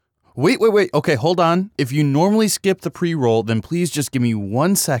Wait. Okay, hold on. If you normally skip the pre-roll, then please just give me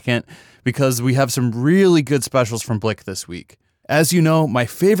 1 second because we have some really good specials from Blick this week. As you know, my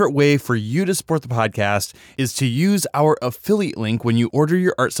favorite way for you to support the podcast is to use our affiliate link when you order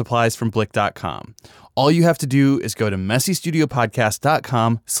your art supplies from Blick.com. All you have to do is go to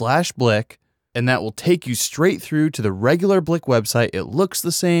messystudiopodcast.com/Blick, and that will take you straight through to the regular Blick website. It looks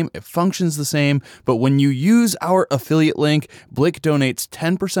the same, it functions the same, but when you use our affiliate link, Blick donates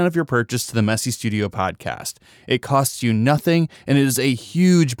 10% of your purchase to the Messy Studio podcast. It costs you nothing, and it is a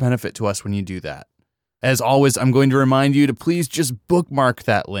huge benefit to us when you do that. As always, I'm going to remind you to please just bookmark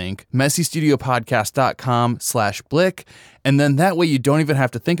that link, messystudiopodcast.com/Blick, and then that way you don't even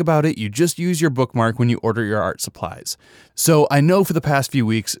have to think about it. You just use your bookmark when you order your art supplies. So I know for the past few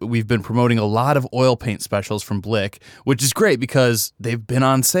weeks, we've been promoting a lot of oil paint specials from Blick, which is great because they've been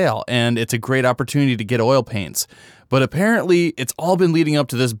on sale and it's a great opportunity to get oil paints. But apparently, it's all been leading up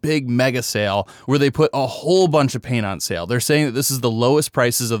to this big mega sale where they put a whole bunch of paint on sale. They're saying that this is the lowest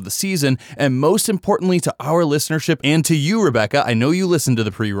prices of the season, and most importantly to our listenership and to you, Rebecca, I know you listened to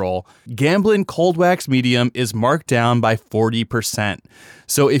the pre-roll, Gamblin Cold Wax Medium is marked down by 40%.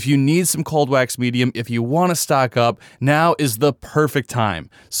 So if you need some Cold Wax Medium, if you want to stock up, now is the perfect time.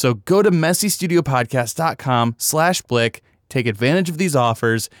 So go to messystudiopodcast.com/Blick, take advantage of these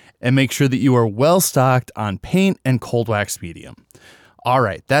offers, and make sure that you are well stocked on paint and Cold Wax Medium. All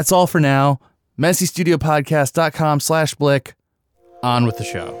right, that's all for now. messystudiopodcast.com/Blick. On with the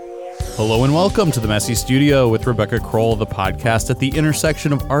show. Hello and welcome to the Messy Studio with Rebecca Kroll, the podcast at the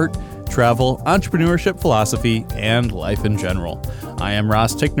intersection of art, travel, entrepreneurship, philosophy, and life in general. I am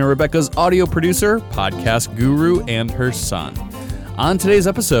Ross Tickner, Rebecca's audio producer, podcast guru, and her son. On today's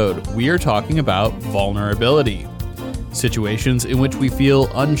episode, we are talking about vulnerability. Situations in which we feel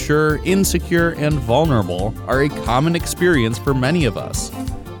unsure, insecure, and vulnerable are a common experience for many of us.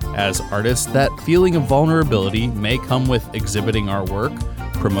 As artists, that feeling of vulnerability may come with exhibiting our work,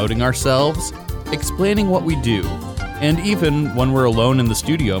 promoting ourselves, explaining what we do, and even when we're alone in the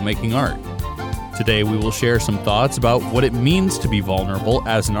studio making art. Today, we will share some thoughts about what it means to be vulnerable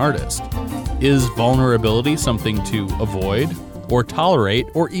as an artist. Is vulnerability something to avoid, or tolerate,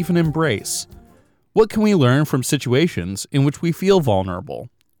 or even embrace? What can we learn from situations in which we feel vulnerable?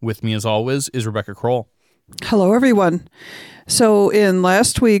 With me, as always, is Rebecca Kroll. Hello, everyone. So in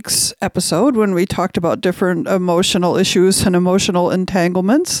last week's episode, when we talked about different emotional issues and emotional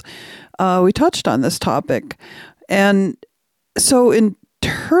entanglements, we touched on this topic. And so in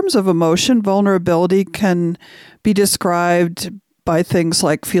terms of emotion, vulnerability can be described by things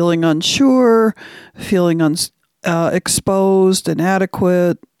like feeling unsure, feeling exposed,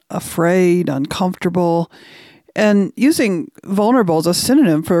 inadequate, afraid, uncomfortable, and using vulnerable as a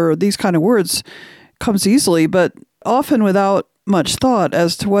synonym for these kind of words comes easily, but often without much thought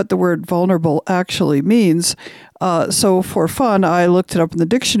as to what the word vulnerable actually means. So for fun, I looked it up in the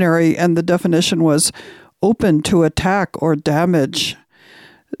dictionary, and the definition was open to attack or damage.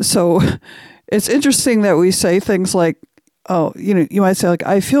 So it's interesting that we say things like, you might say like,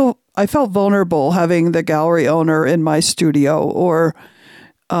 I felt vulnerable having the gallery owner in my studio, or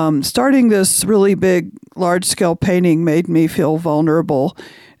starting this really big, large-scale painting made me feel vulnerable.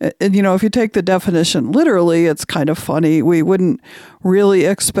 And, if you take the definition literally, it's kind of funny. We wouldn't really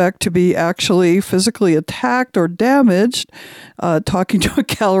expect to be actually physically attacked or damaged talking to a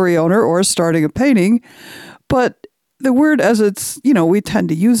gallery owner or starting a painting. But the word, as it's, we tend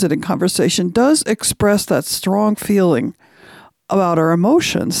to use it in conversation, does express that strong feeling about our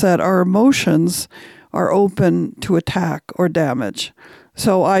emotions, that our emotions are open to attack or damage.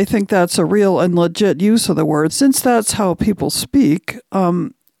 So I think that's a real and legit use of the word, since that's how people speak.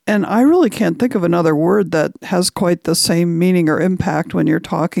 And I really can't think of another word that has quite the same meaning or impact when you're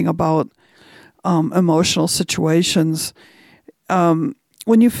talking about emotional situations. When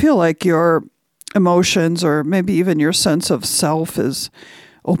you feel like your emotions, or maybe even your sense of self, is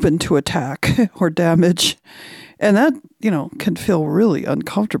open to attack or damage, and that, can feel really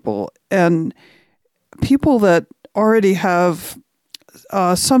uncomfortable. And people that already have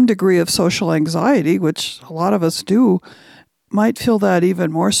some degree of social anxiety, which a lot of us do, might feel that even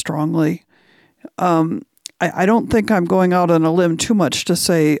more strongly. I don't think I'm going out on a limb too much to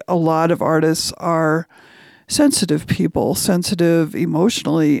say a lot of artists are sensitive people, sensitive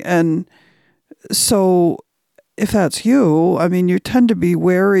emotionally. And so if that's you, you tend to be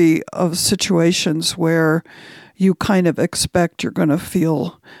wary of situations where you kind of expect you're going to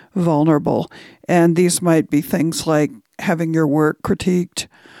feel vulnerable. And these might be things like having your work critiqued,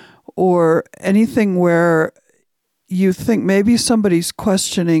 or anything where you think maybe somebody's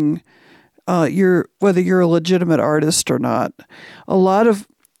questioning whether you're a legitimate artist or not. A lot of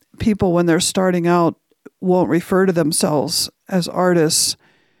people, when they're starting out, won't refer to themselves as artists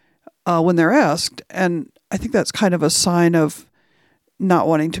when they're asked. And I think that's kind of a sign of not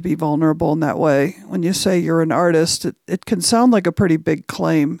wanting to be vulnerable in that way. When you say you're an artist, it can sound like a pretty big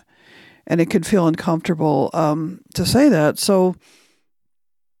claim, and it can feel uncomfortable to say that. So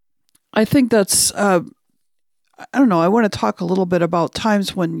I think that's, I don't know, I want to talk a little bit about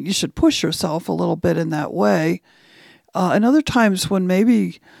times when you should push yourself a little bit in that way. And other times when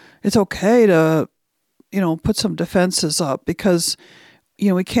maybe it's okay to, put some defenses up, because,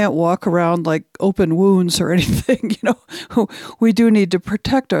 we can't walk around like open wounds or anything. We do need to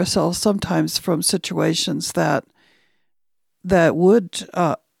protect ourselves sometimes from situations that would,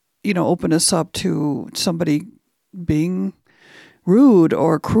 open us up to somebody being rude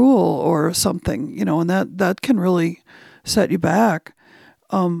or cruel or something, and that can really set you back.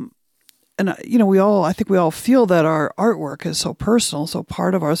 And I think we all feel that our artwork is so personal, so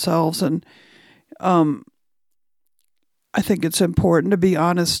part of ourselves. And I think it's important to be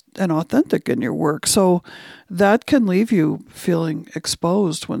honest and authentic in your work. So that can leave you feeling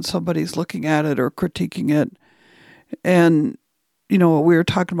exposed when somebody's looking at it or critiquing it. And, what we were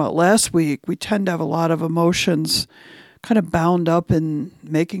talking about last week, we tend to have a lot of emotions kind of bound up in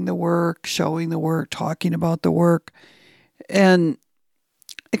making the work, showing the work, talking about the work. And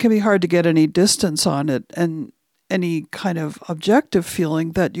it can be hard to get any distance on it and any kind of objective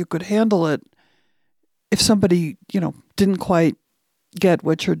feeling that you could handle it if somebody, didn't quite get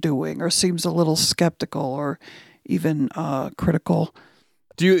what you're doing or seems a little skeptical or even critical.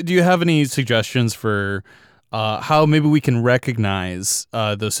 Do you have any suggestions for how maybe we can recognize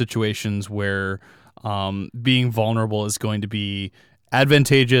those situations where being vulnerable is going to be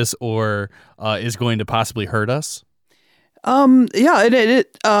advantageous or is going to possibly hurt us? Wow,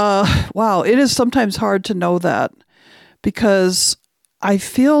 it is sometimes hard to know that, because I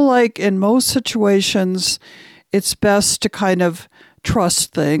feel like in most situations, it's best to kind of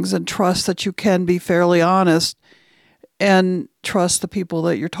trust things and trust that you can be fairly honest and trust the people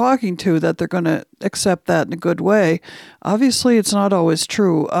that you're talking to, that they're going to accept that in a good way. Obviously, it's not always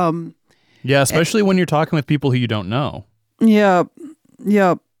true. Yeah, especially when you're talking with people who you don't know. Yeah.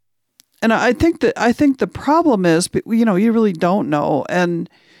 And I think the problem is, you really don't know. And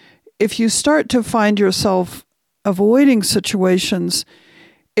if you start to find yourself avoiding situations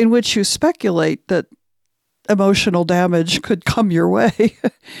in which you speculate that emotional damage could come your way,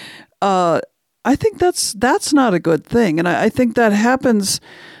 I think that's not a good thing. And I think that happens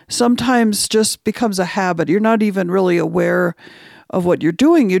sometimes, just becomes a habit. You're not even really aware of what you're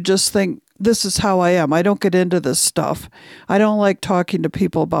doing. You just think, this is how I am. I don't get into this stuff. I don't like talking to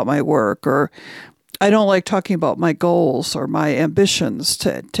people about my work, or I don't like talking about my goals or my ambitions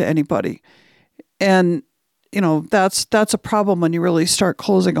to anybody. And, that's a problem when you really start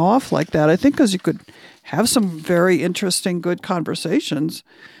closing off like that. I think because you could have some very interesting, good conversations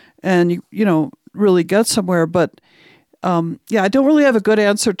and, really get somewhere. But, I don't really have a good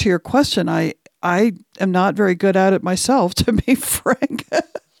answer to your question. I am not very good at it myself, to be frank.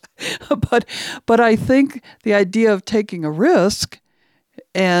 But I think the idea of taking a risk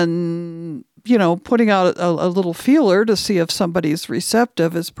and, putting out a little feeler to see if somebody's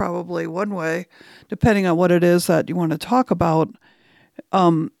receptive is probably one way, depending on what it is that you want to talk about.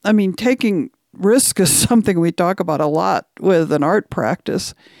 Taking risk is something we talk about a lot with an art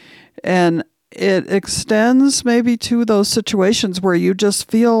practice. And it extends maybe to those situations where you just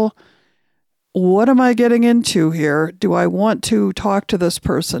feel, what am I getting into here? Do I want to talk to this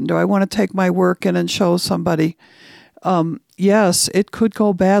person? Do I want to take my work in and show somebody? Yes, it could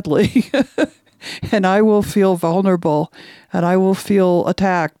go badly. And I will feel vulnerable and I will feel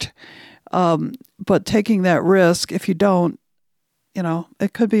attacked. But taking that risk, if you don't,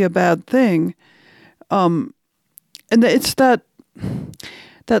 it could be a bad thing. And it's that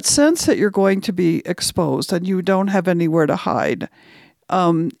sense that you're going to be exposed and you don't have anywhere to hide.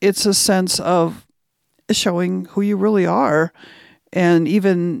 It's a sense of showing who you really are, and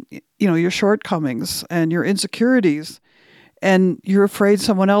even, your shortcomings and your insecurities, and you're afraid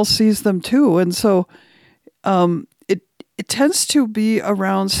someone else sees them too. And so it tends to be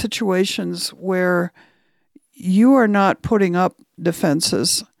around situations where you are not putting up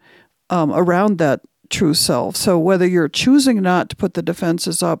defenses around that true self. So whether you're choosing not to put the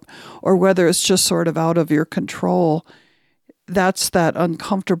defenses up or whether it's just sort of out of your control, that's that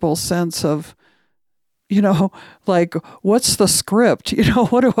uncomfortable sense of, like, what's the script?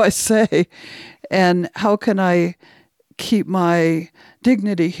 What do I say? And how can I keep my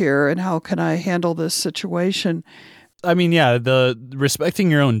dignity here? And how can I handle this situation? The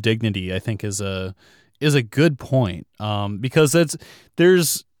respecting your own dignity, I think, is a good point. Because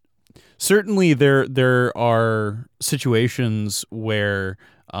there's certainly there are situations where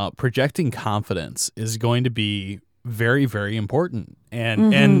projecting confidence is going to be very, very important,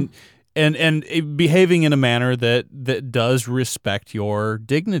 and behaving in a manner that does respect your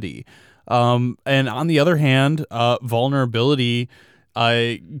dignity. And on the other hand, vulnerability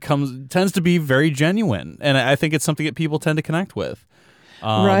tends to be very genuine, and I think it's something that people tend to connect with.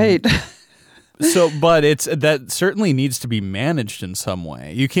 Right. But that certainly needs to be managed in some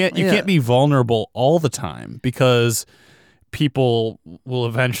way. You can't be vulnerable all the time, because people will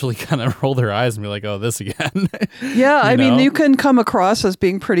eventually kind of roll their eyes and be like, "Oh, this again." Yeah, I mean, you can come across as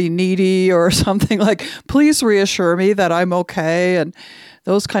being pretty needy or something like, "Please reassure me that I'm okay," and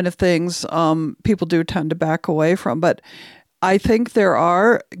those kind of things. People do tend to back away from, but I think there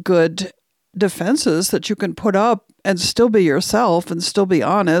are good defenses that you can put up and still be yourself and still be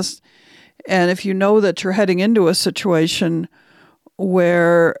honest. And if you know that you're heading into a situation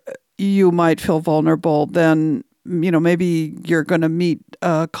where you might feel vulnerable, then, maybe you're going to meet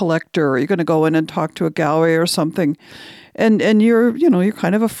a collector, or you're going to go in and talk to a gallery or something. And you're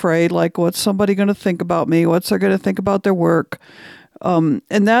kind of afraid, like, what's somebody going to think about me? What's they going to think about their work? And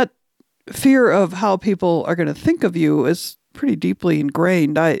that fear of how people are going to think of you is pretty deeply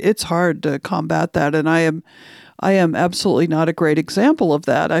ingrained. It's hard to combat that. And I am absolutely not a great example of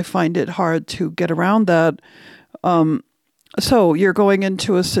that. I find it hard to get around that. So you're going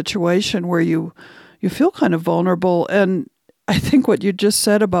into a situation where you feel kind of vulnerable. And I think what you just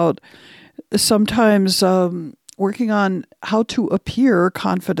said about sometimes working on how to appear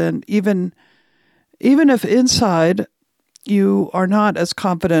confident, even if inside you are not as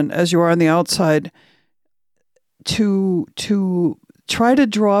confident as you are on the outside, to try to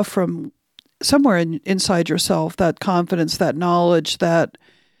draw from somewhere inside yourself that confidence, that knowledge that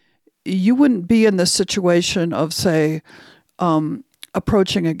you wouldn't be in this situation of, say,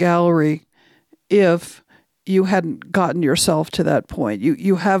 approaching a gallery if you hadn't gotten yourself to that point.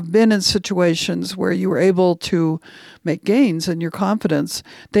 You have been in situations where you were able to make gains in your confidence.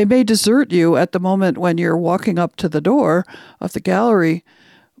 They may desert you at the moment when you're walking up to the door of the gallery,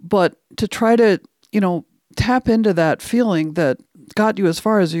 but to try to, tap into that feeling that got you as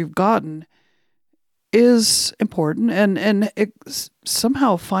far as you've gotten is important, and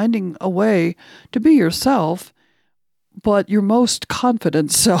somehow finding a way to be yourself, but your most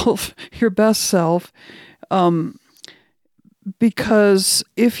confident self, your best self, because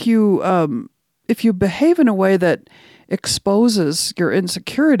if you behave in a way that exposes your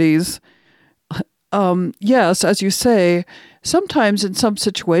insecurities, yes, as you say, sometimes in some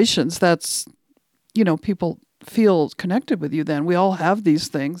situations that's, people feel connected with you then. We all have these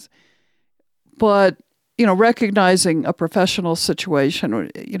things. But, recognizing a professional situation,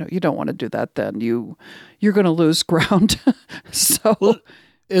 you don't want to do that then. You're going to lose ground. So, well,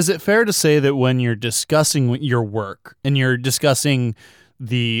 is it fair to say that when you're discussing your work and you're discussing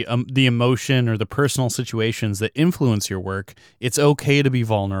the emotion or the personal situations that influence your work, it's okay to be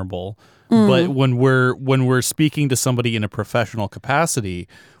vulnerable? But when we're speaking to somebody in a professional capacity,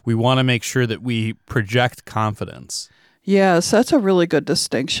 we want to make sure that we project confidence. Yes, that's a really good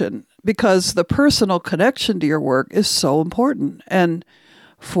distinction, because the personal connection to your work is so important. And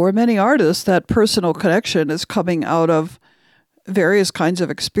for many artists, that personal connection is coming out of various kinds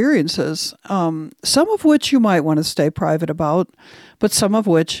of experiences, some of which you might want to stay private about, but some of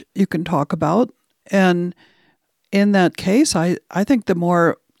which you can talk about. And in that case, I think the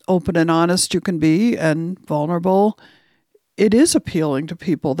more open and honest you can be and vulnerable, it is appealing to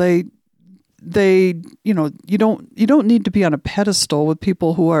people. They you don't need to be on a pedestal with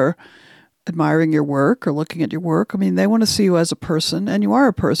people who are admiring your work or looking at your work. I mean, they want to see you as a person, and you are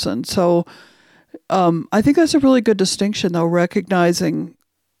a person. So I think that's a really good distinction, though, recognizing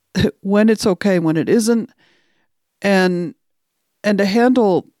when it's okay, when it isn't, and to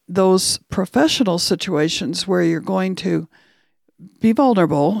handle those professional situations where you're going to be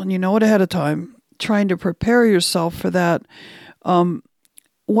vulnerable and you know it ahead of time, trying to prepare yourself for that.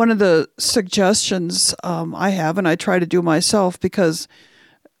 One of the suggestions I have, and I try to do myself, because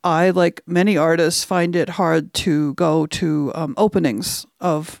I, like many artists, find it hard to go to openings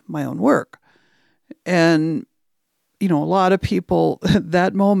of my own work. And, a lot of people,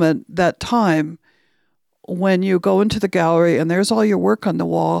 that moment, that time, when you go into the gallery and there's all your work on the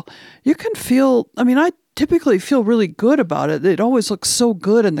wall, you can feel, I typically feel really good about it. It always looks so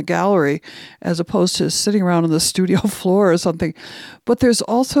good in the gallery as opposed to sitting around on the studio floor or something. But there's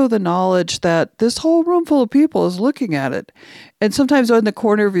also the knowledge that this whole room full of people is looking at it. And sometimes in the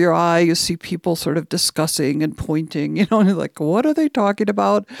corner of your eye, you see people sort of discussing and pointing, and you're like, what are they talking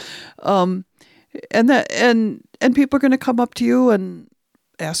about? And people are going to come up to you and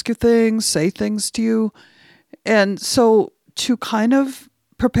ask you things, say things to you. And so to kind of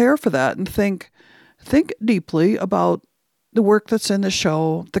prepare for that and think deeply about the work that's in the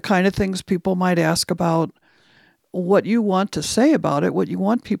show, the kind of things people might ask about, what you want to say about it, what you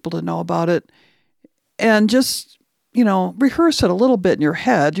want people to know about it, and just, rehearse it a little bit in your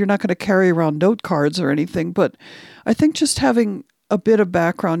head. You're not going to carry around note cards or anything, but I think just having a bit of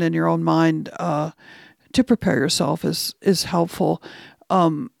background in your own mind to prepare yourself is helpful.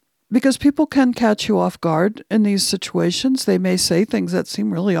 Because people can catch you off guard in these situations. They may say things that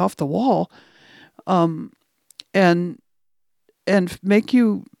seem really off the wall, and make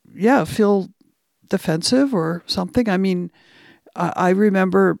you, feel defensive or something. I mean, I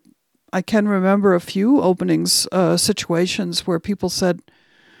can remember a few openings, situations where people said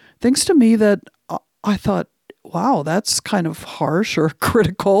things to me that I thought, wow, that's kind of harsh or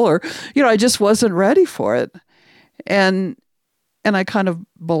critical, or, I just wasn't ready for it. And I kind of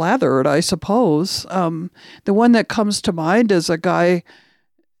blathered, I suppose. The one that comes to mind is a guy,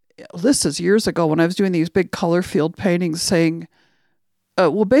 this is years ago when I was doing these big color field paintings, saying,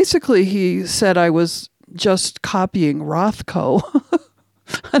 basically he said I was just copying Rothko.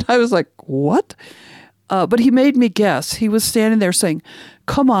 And I was like, what? But he made me guess. He was standing there saying,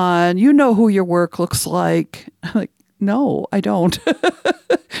 come on, you know who your work looks like. I'm like, no, I don't.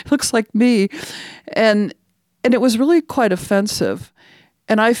 It looks like me. And it was really quite offensive.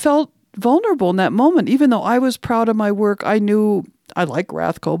 And I felt vulnerable in that moment. Even though I was proud of my work, I knew I like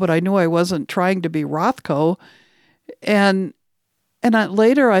Rothko, but I knew I wasn't trying to be Rothko. And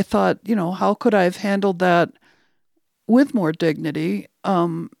later I thought, how could I have handled that with more dignity,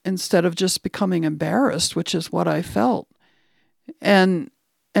 instead of just becoming embarrassed, which is what I felt, and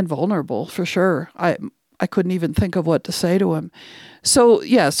vulnerable for sure. I couldn't even think of what to say to him. So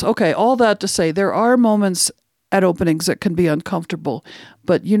yes, okay, all that to say, there are moments at openings that can be uncomfortable,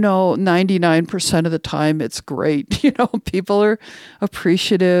 but 99% of the time it's great. People are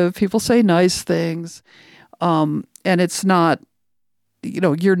appreciative, people say nice things, and it's not,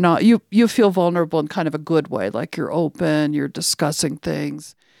 you're not, you feel vulnerable in kind of a good way, like you're open, you're discussing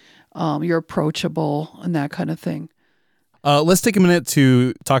things, you're approachable and that kind of thing. Let's take a minute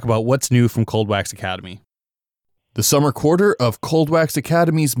to talk about what's new from Cold Wax Academy. The summer quarter of Cold Wax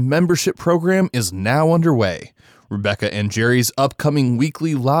Academy's membership program is now underway. Rebecca and Jerry's upcoming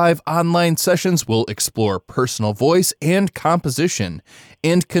weekly live online sessions will explore personal voice and composition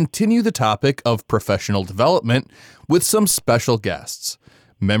and continue the topic of professional development with some special guests.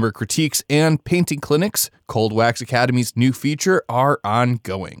 Member critiques and painting clinics, Cold Wax Academy's new feature, are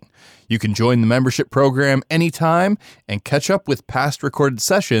ongoing. You can join the membership program anytime and catch up with past recorded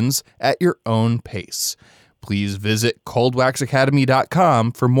sessions at your own pace. Please visit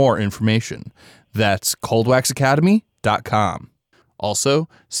coldwaxacademy.com for more information. That's coldwaxacademy.com. Also,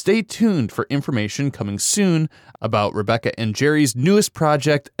 stay tuned for information coming soon about Rebecca and Jerry's newest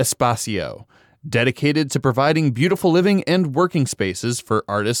project, Espacio, dedicated to providing beautiful living and working spaces for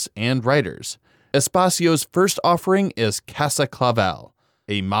artists and writers. Espacio's first offering is Casa Clavel,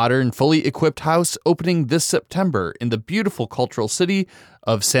 a modern, fully equipped house opening this September in the beautiful cultural city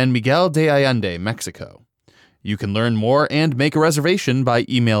of San Miguel de Allende, Mexico. You can learn more and make a reservation by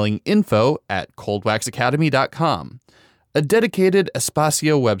emailing info@coldwaxacademy.com. A dedicated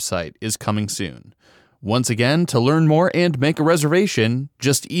Espacio website is coming soon. Once again, to learn more and make a reservation,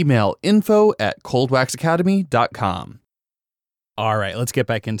 just email info@coldwaxacademy.com. All right, let's get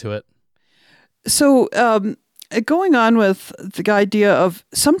back into it. So, going on with the idea of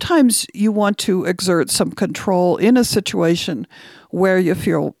sometimes you want to exert some control in a situation where you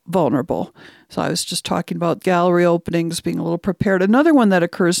feel vulnerable. So I was just talking about gallery openings, being a little prepared. Another one that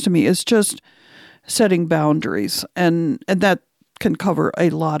occurs to me is just setting boundaries. And that can cover a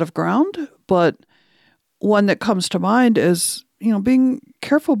lot of ground, but one that comes to mind is, being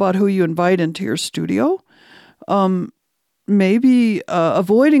careful about who you invite into your studio. Maybe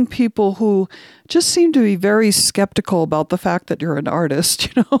avoiding people who just seem to be very skeptical about the fact that you're an artist,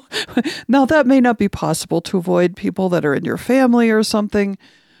 Now, that may not be possible to avoid people that are in your family or something,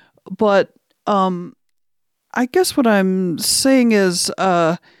 but I guess what I'm saying is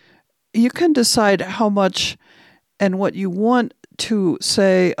you can decide how much and what you want to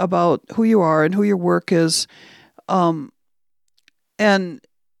say about who you are and who your work is. And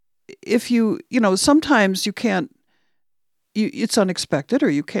if sometimes you can't, it's unexpected or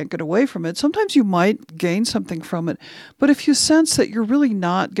you can't get away from it. Sometimes you might gain something from it. But if you sense that you're really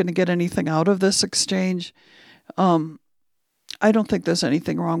not going to get anything out of this exchange, I don't think there's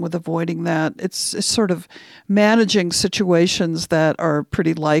anything wrong with avoiding that. It's sort of managing situations that are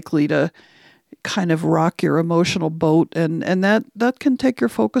pretty likely to kind of rock your emotional boat, and that can take your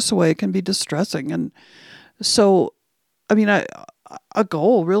focus away. It can be distressing. And so, I mean, a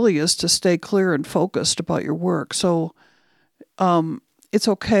goal really is to stay clear and focused about your work. So it's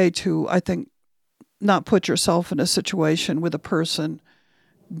okay to, I think, not put yourself in a situation with a person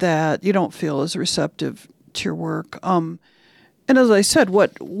that you don't feel is receptive to your work. And as I said,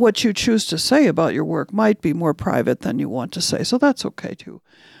 what you choose to say about your work might be more private than you want to say. So that's okay too.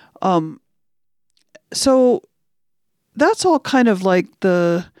 So that's all kind of like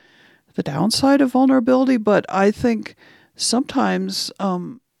the downside of vulnerability. But I think sometimes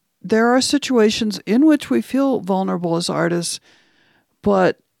there are situations in which we feel vulnerable as artists,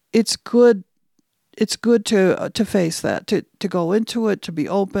 but it's good to face that, to go into it, to be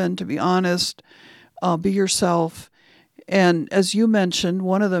open, to be honest, be yourself. And as you mentioned,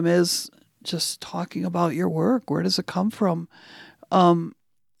 one of them is just talking about your work. Where does it come from?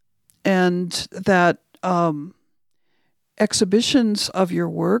 And that exhibitions of your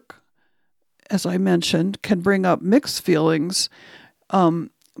work, as I mentioned, can bring up mixed feelings.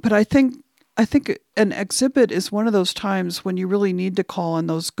 But I think an exhibit is one of those times when you really need to call on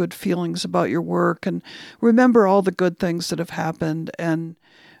those good feelings about your work and remember all the good things that have happened and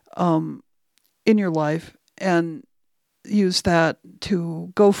in your life, and use that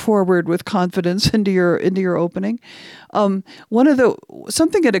to go forward with confidence into your opening. Something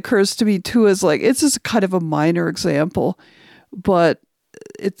that occurs to me too is like, it's just kind of a minor example, but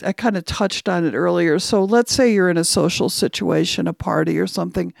I kind of touched on it earlier. So let's say you're in a social situation, a party or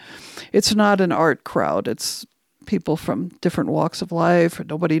something. It's not an art crowd. It's people from different walks of life.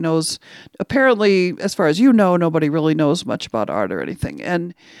 Nobody knows. Apparently, as far as you know, nobody really knows much about art or anything.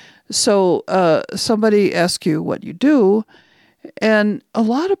 And so somebody asks you what you do. And a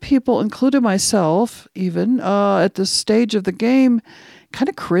lot of people, including myself, even at this stage of the game, kind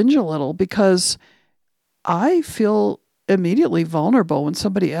of cringe a little because I feel immediately vulnerable when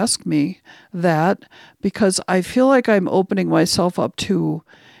somebody asks me that, because I feel like I'm opening myself up to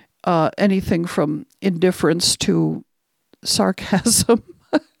anything from indifference to sarcasm.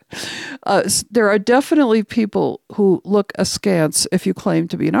 There are definitely people who look askance if you claim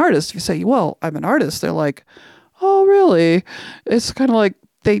to be an artist. If you say, well, I'm an artist, they're like, oh, really? It's kind of like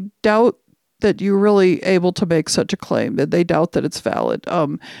they doubt that you're really able to make such a claim, that they doubt that it's valid.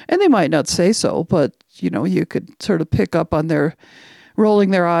 And they might not say so, but you could sort of pick up on their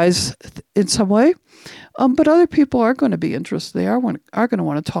rolling their eyes in some way. But other people are going to be interested. They are going to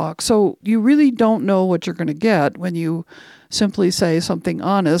want to talk. So you really don't know what you're going to get when you simply say something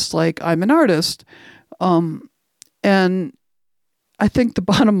honest like, I'm an artist. And I think the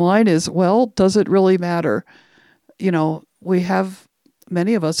bottom line is, well, does it really matter?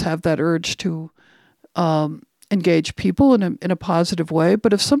 Many of us have that urge to engage people in a positive way.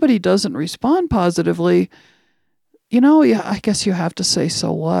 But if somebody doesn't respond positively, I guess you have to say,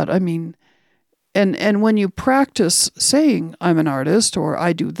 so what? I mean, and when you practice saying, I'm an artist or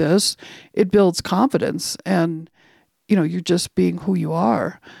I do this, it builds confidence and, you're just being who you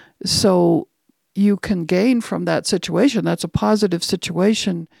are. So you can gain from that situation. That's a positive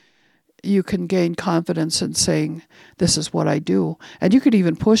situation. You can gain confidence in saying, this is what I do. And you could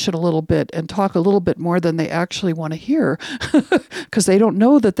even push it a little bit and talk a little bit more than they actually want to hear because they don't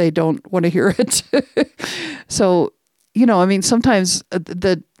know that they don't want to hear it. So, sometimes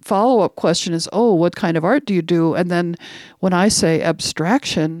the follow-up question is, oh, what kind of art do you do? And then when I say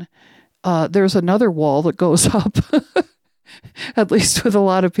abstraction, there's another wall that goes up, at least with a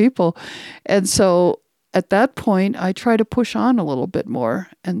lot of people. And so at that point, I try to push on a little bit more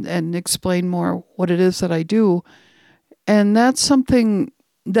and explain more what it is that I do. And that's something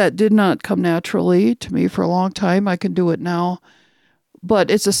that did not come naturally to me for a long time. I can do it now.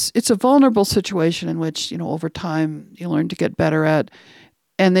 But it's a vulnerable situation in which, over time you learn to get better at.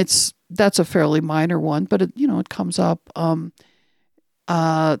 And that's a fairly minor one, but it comes up.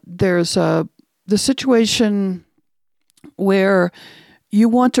 There's the situation where you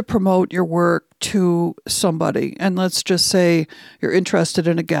want to promote your work to somebody, and let's just say you're interested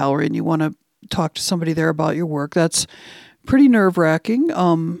in a gallery and you want to talk to somebody there about your work. That's pretty nerve-wracking.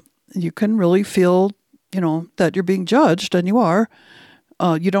 You can really feel, that you're being judged, and you are.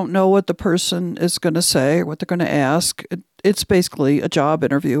 You don't know what the person is going to say or what they're going to ask. It's basically a job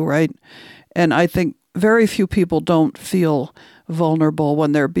interview, right? And I think very few people don't feel vulnerable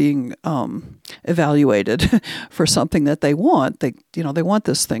when they're being evaluated for something that they want. They want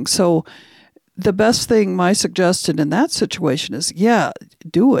this thing. So the best thing, my suggestion in that situation is,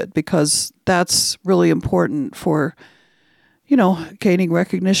 do it, because that's really important for, gaining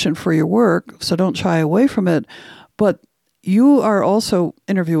recognition for your work. So don't shy away from it. But you are also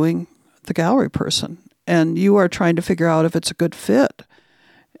interviewing the gallery person, and you are trying to figure out if it's a good fit.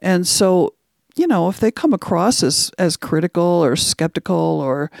 And so, if they come across as critical or skeptical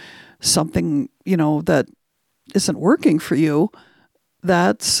or something, that isn't working for you,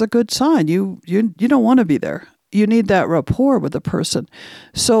 that's a good sign. You don't want to be there. You need that rapport with the person.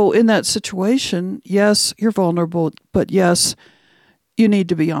 So in that situation, yes, you're vulnerable, but yes, you need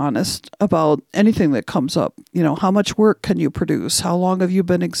to be honest about anything that comes up. How much work can you produce? How long have you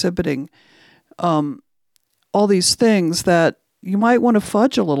been exhibiting? All these things that you might want to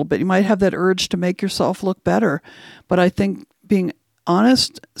fudge a little bit. You might have that urge to make yourself look better. But I think being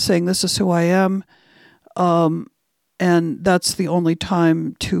honest, saying this is who I am, and that's the only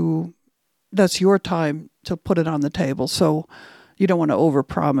time that's your time to put it on the table. So you don't want to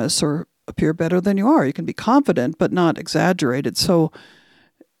overpromise or appear better than you are. You can be confident, but not exaggerated. So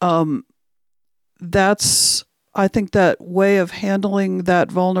I think that way of handling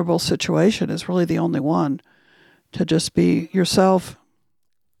that vulnerable situation is really the only one, to just be yourself.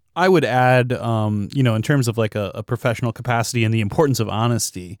 I would add, in terms of like a professional capacity and the importance of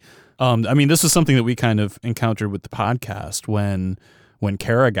honesty. This is something that we kind of encountered with the podcast when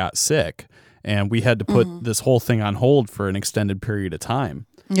Kara got sick, and we had to put this whole thing on hold for an extended period of time.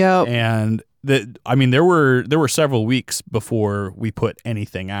 Yeah. And there were several weeks before we put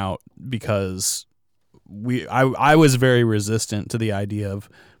anything out, because I was very resistant to the idea of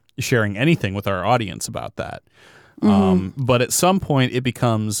sharing anything with our audience about that. But at some point it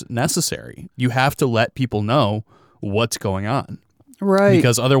becomes necessary. You have to let people know what's going on. Right.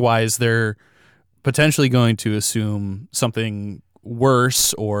 Because otherwise they're potentially going to assume something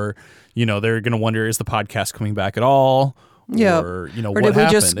worse, or, they're going to wonder, is the podcast coming back at all? Yeah. Or, or what did we happened?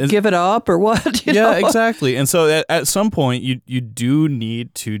 just give it up or what? Yeah, exactly. And so at some point you do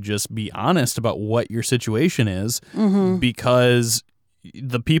need to just be honest about what your situation is, because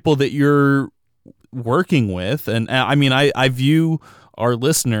the people that you're working with, and I view our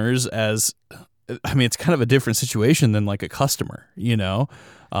listeners as, it's kind of a different situation than like a customer, we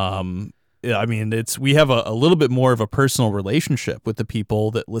have a little bit more of a personal relationship with the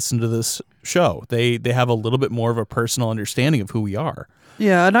people that listen to this show. They have a little bit more of a personal understanding of who we are.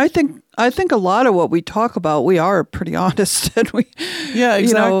 Yeah, and I think a lot of what we talk about, we are pretty honest, and yeah,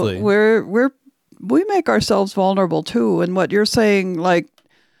 exactly. We make ourselves vulnerable too. And what you're saying, like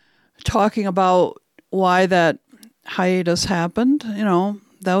talking about why that hiatus happened,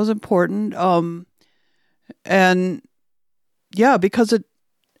 that was important. And yeah, because it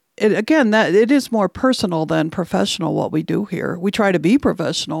again, that it is more personal than professional what we do here. We try to be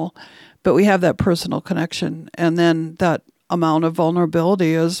professional, but we have that personal connection, and then that amount of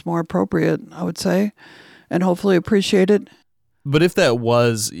vulnerability is more appropriate, I would say, and hopefully appreciated. But if that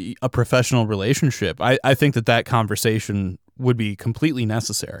was a professional relationship, I think that conversation would be completely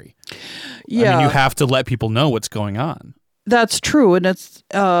necessary. Yeah. You have to let people know what's going on. That's true. And it's,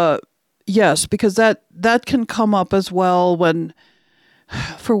 yes, because that can come up as well when,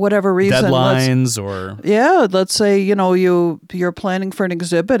 for whatever reason, deadlines let's say, you're planning for an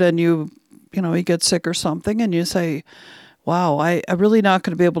exhibit and you get sick or something and you say, wow, I'm really not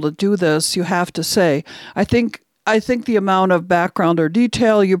going to be able to do this. You have to say, I think the amount of background or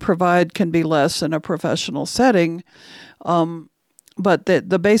detail you provide can be less in a professional setting. But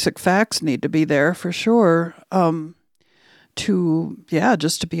the basic facts need to be there for sure.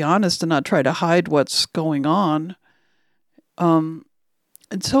 Just to be honest and not try to hide what's going on. And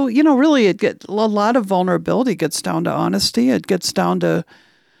so, really a lot of vulnerability gets down to honesty. It gets down to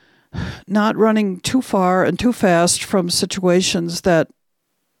not running too far and too fast from situations that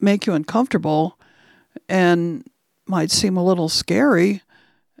make you uncomfortable and might seem a little scary.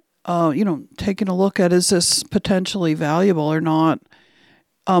 Taking a look at, is this potentially valuable or not?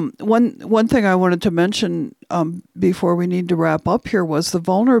 One thing I wanted to mention before we need to wrap up here was the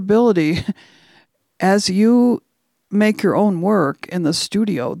vulnerability as you make your own work in the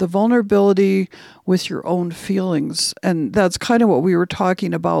studio, the vulnerability with your own feelings. And that's kind of what we were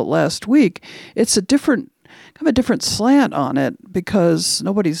talking about last week. It's a different slant on it because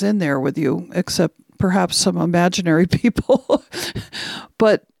nobody's in there with you except perhaps some imaginary people.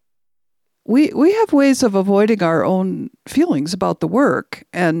 But we have ways of avoiding our own feelings about the work,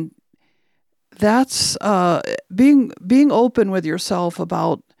 and that's being open with yourself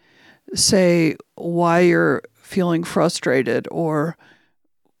about, say, why you're feeling frustrated or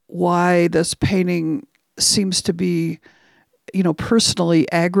why this painting seems to be,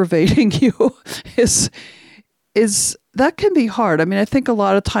 personally aggravating you is that can be hard. I think a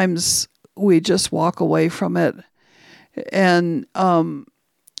lot of times we just walk away from it, and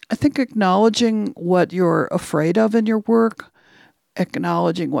I think acknowledging what you're afraid of in your work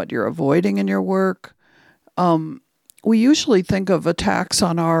acknowledging what you're avoiding in your work. We usually think of attacks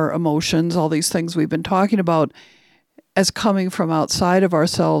on our emotions, all these things we've been talking about, as coming from outside of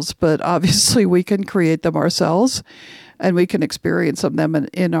ourselves, but obviously we can create them ourselves and we can experience them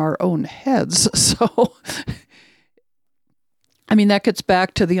in our own heads. So, I mean, that gets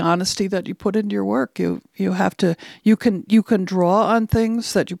back to the honesty that you put into your work. You can draw on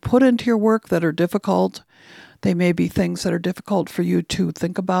things that you put into your work that are difficult. They may be things that are difficult for you to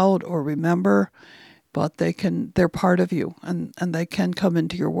think about or remember, but they're part of you and they can come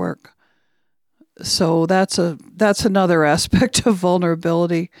into your work. So that's another aspect of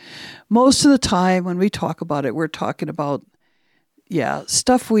vulnerability. Most of the time when we talk about it, we're talking about,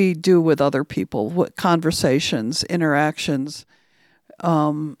 stuff we do with other people, what conversations, interactions,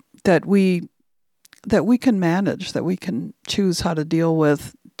 that we can manage, that we can choose how to deal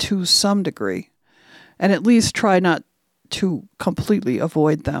with to some degree, and at least try not to completely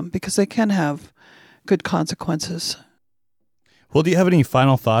avoid them because they can have good consequences. Well, do you have any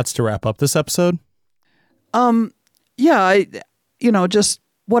final thoughts to wrap up this episode? Just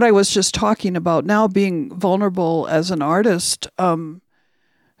what I was just talking about now, being vulnerable as an artist, it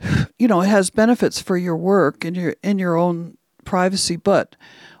has benefits for your work and in your own privacy, but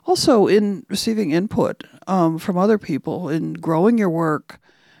also in receiving input from other people in growing your work.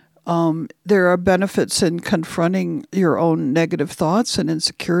 There are benefits in confronting your own negative thoughts and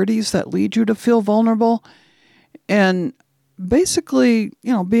insecurities that lead you to feel vulnerable. And basically,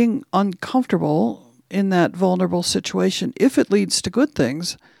 being uncomfortable in that vulnerable situation, if it leads to good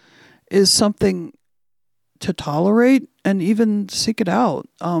things, is something to tolerate and even seek it out.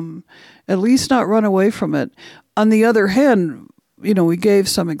 At least not run away from it. On the other hand, we gave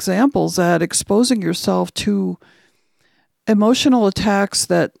some examples that exposing yourself to emotional attacks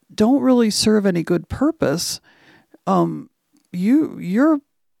that don't really serve any good purpose, I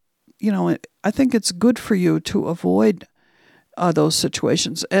think it's good for you to avoid those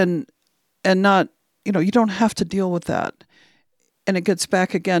situations and not, you don't have to deal with that. And it gets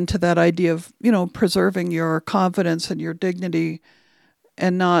back again to that idea of, preserving your confidence and your dignity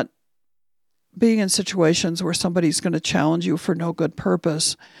and not being in situations where somebody's going to challenge you for no good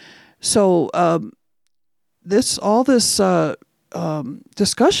purpose. So, this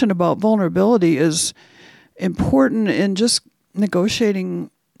discussion about vulnerability is important in just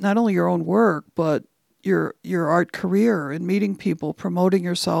negotiating not only your own work, but your art career and meeting people, promoting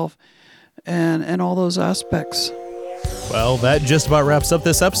yourself, and all those aspects. Well, that just about wraps up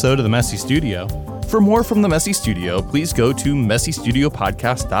this episode of The Messy Studio. For more from The Messy Studio, please go to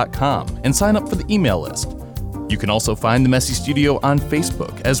messystudiopodcast.com and sign up for the email list. You can also find The Messy Studio on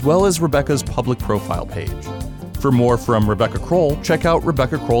Facebook, as well as Rebecca's public profile page. For more from Rebecca Kroll, check out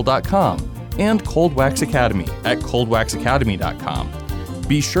RebeccaKroll.com and Cold Wax Academy at coldwaxacademy.com.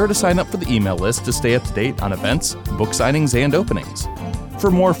 Be sure to sign up for the email list to stay up to date on events, book signings, and openings.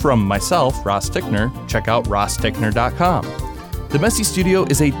 For more from myself, Ross Tickner, check out rosstickner.com. The Messy Studio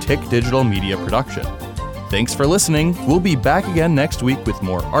is a Tick Digital Media production. Thanks for listening. We'll be back again next week with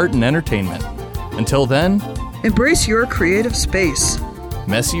more art and entertainment. Until then, embrace your creative space,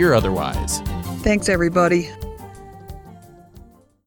 messy or otherwise. Thanks, everybody.